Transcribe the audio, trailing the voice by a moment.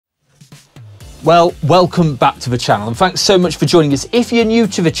Well, welcome back to the channel and thanks so much for joining us. If you're new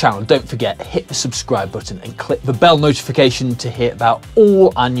to the channel, don't forget, hit the subscribe button and click the bell notification to hear about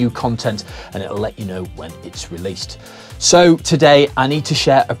all our new content, and it'll let you know when it's released. So today I need to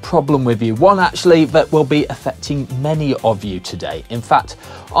share a problem with you, one actually that will be affecting many of you today. In fact,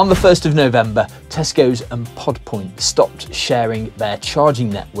 on the 1st of November, Tesco's and Podpoint stopped sharing their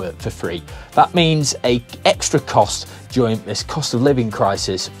charging network for free. That means an extra cost during this cost of living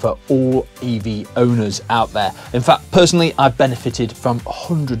crisis for all EV owners out there. In fact, personally, I've benefited from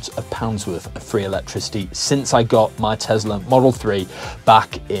hundreds of pounds worth of free electricity since I got my Tesla Model 3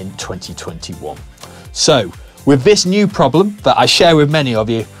 back in 2021. So, with this new problem that I share with many of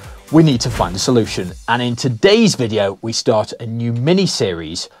you, we need to find a solution. And in today's video, we start a new mini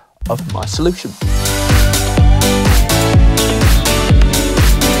series of my solution.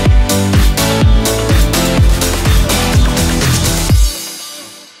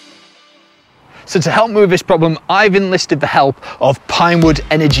 So to help me with this problem, I've enlisted the help of Pinewood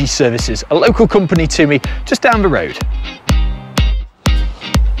Energy Services, a local company to me just down the road.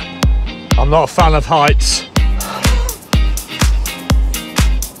 I'm not a fan of heights.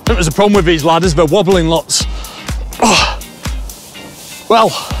 I think there's a problem with these ladders, they're wobbling lots. Oh. Well,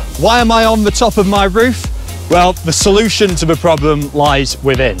 why am I on the top of my roof? Well, the solution to the problem lies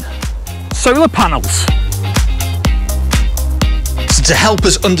within. Solar panels. So to help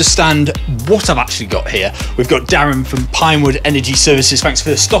us understand what I've actually got here, we've got Darren from Pinewood Energy Services. Thanks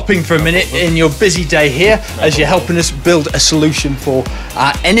for stopping for a minute in your busy day here as you're helping us build a solution for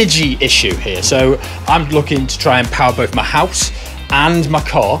our energy issue here. So I'm looking to try and power both my house and my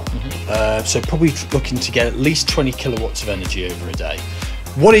car. So probably looking to get at least 20 kilowatts of energy over a day.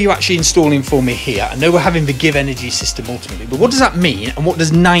 What are you actually installing for me here? I know we're having the GivEnergy system ultimately, but what does that mean? And what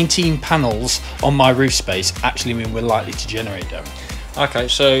does 19 panels on my roof space actually mean we're likely to generate, Darren? Okay,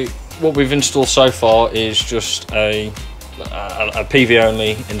 so what we've installed so far is just a PV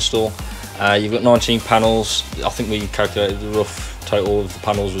only install. You've got 19 panels. I think we calculated the rough total of the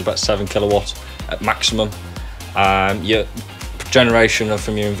panels was about 7 kilowatt at maximum. Your generation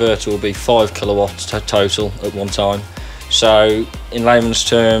from your inverter will be 5 kilowatts total at one time. So in layman's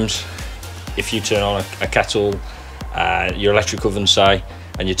terms, if you turn on a kettle, your electric oven say,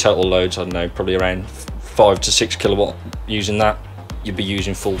 and your total loads, I don't know, probably around 5 to 6 kilowatt using that, you'd be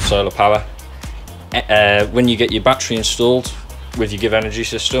using full solar power. When you get your battery installed with your GivEnergy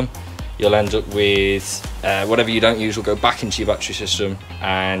system, you'll end up with whatever you don't use will go back into your battery system,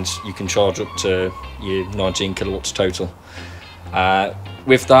 and you can charge up to your 19 kilowatts total.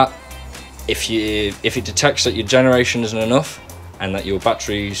 With that, if it detects that your generation isn't enough and that your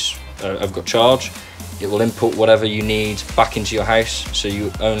batteries have got charge, it will input whatever you need back into your house, so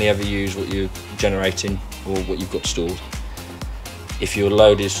you only ever use what you're generating or what you've got stored. If your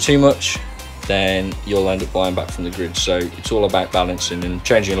load is too much, then you'll end up buying back from the grid. So it's all about balancing and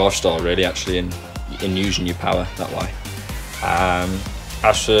changing your lifestyle really, actually, in using your power that way.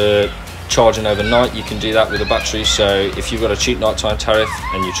 As for charging overnight, you can do that with a battery. So if you've got a cheap nighttime tariff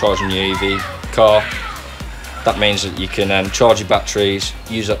and you're charging your EV car, that means that you can charge your batteries,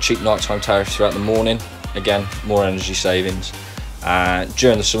 use that cheap nighttime tariff throughout the morning. Again, more energy savings.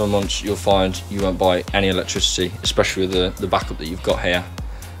 During the summer months, you'll find you won't buy any electricity, especially with the backup that you've got here.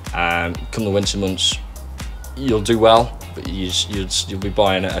 Come the winter months, you'll do well, but you'll be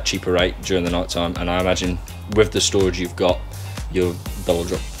buying at a cheaper rate during the night time, and I imagine with the storage you've got, your bill will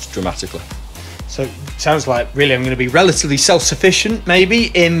drop dramatically. So it sounds like really I'm going to be relatively self-sufficient maybe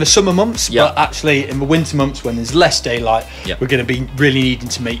in the summer months, but actually in the winter months when there's less daylight, we're going to be really needing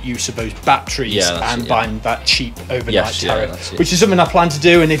to make use of those batteries and buying that cheap overnight tariff, which is something I plan to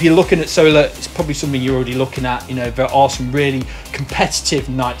do. And if you're looking at solar, it's probably something you're already looking at. You know, there are some really competitive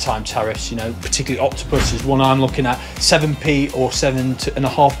nighttime tariffs, you know, particularly Octopus is one I'm looking at, 7p or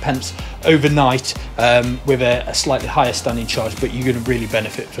 7.5 pence overnight, with a slightly higher standing charge, but you're going to really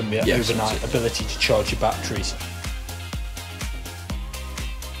benefit from the overnight ability to charge your batteries.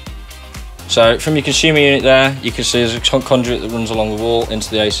 So from your consumer unit there, you can see there's a conduit that runs along the wall into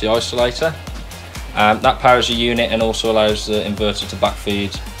the AC isolator. That powers your unit and also allows the inverter to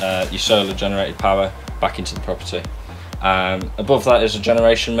backfeed your solar generated power back into the property. Above that is a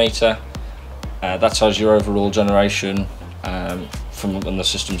generation meter. That tells your overall generation from when the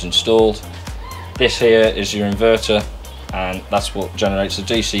system's installed. This here is your inverter, and that's what generates the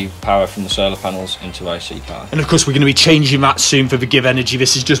DC power from the solar panels into AC power. And of course we're going to be changing that soon for the GivEnergy.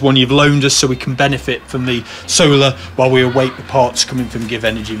 This is just one you've loaned us so we can benefit from the solar while we await the parts coming from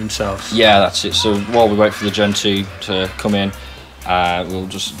GivEnergy themselves. Yeah, that's it. So while we wait for the Gen 2 to come in, we'll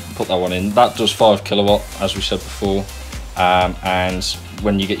just put that one in. That does 5 kilowatt, as we said before, and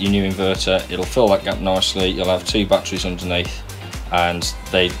when you get your new inverter, it'll fill that gap nicely. You'll have 2 batteries underneath, and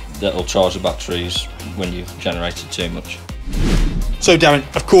that'll charge the batteries when you've generated too much. So Darren,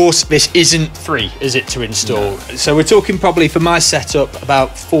 of course, this isn't free, is it, to install? No. So we're talking probably for my setup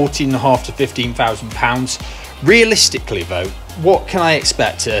about £14,500 to £15,000. Realistically though, what can I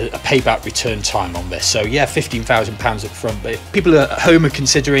expect a payback return time on this? So yeah, £15,000 up front, but if people at home are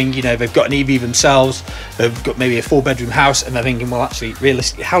considering, you know, they've got an EV themselves, they've got maybe a 4-bedroom house, and they're thinking, well, actually,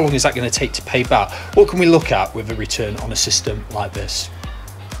 realistically, how long is that going to take to pay back? What can we look at with a return on a system like this?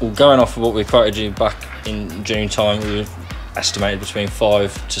 Well, going off of what we quoted you back in June time, we estimated between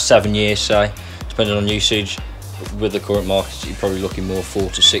 5 to 7 years, say, depending on usage. With the current market, you're probably looking more 4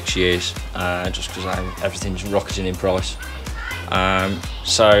 to 6 years, just because everything's rocketing in price.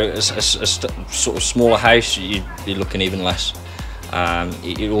 So a sort of smaller house, you'd be looking even less.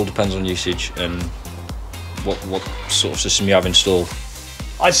 It all depends on usage and what sort of system you have installed.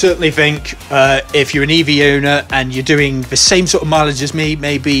 I certainly think if you're an EV owner and you're doing the same sort of mileage as me,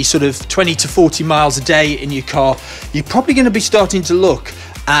 maybe sort of 20 to 40 miles a day in your car, you're probably going to be starting to look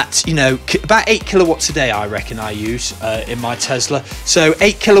at, you know, about 8 kilowatts a day, I reckon I use in my Tesla. So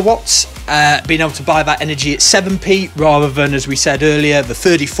 8 kilowatts, being able to buy that energy at 7p rather than, as we said earlier, the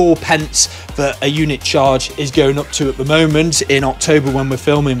 34 pence that a unit charge is going up to at the moment in October when we're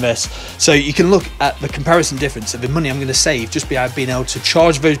filming this. So you can look at the comparison difference of the money I'm going to save just by being able to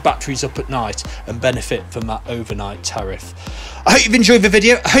charge those batteries up at night and benefit from that overnight tariff. I hope you've enjoyed the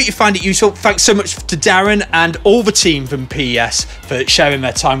video. I hope you find it useful. Thanks so much to Darren and all the team from PES for sharing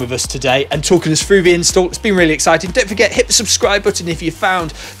their time with us today and talking us through the install. It's been really exciting. Don't forget, hit the subscribe button if you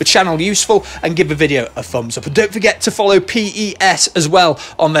found the channel useful, and give the video a thumbs up. And don't forget to follow PES as well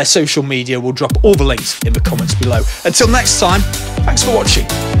on their social media. We'll drop all the links in the comments below. Until next time, thanks for watching.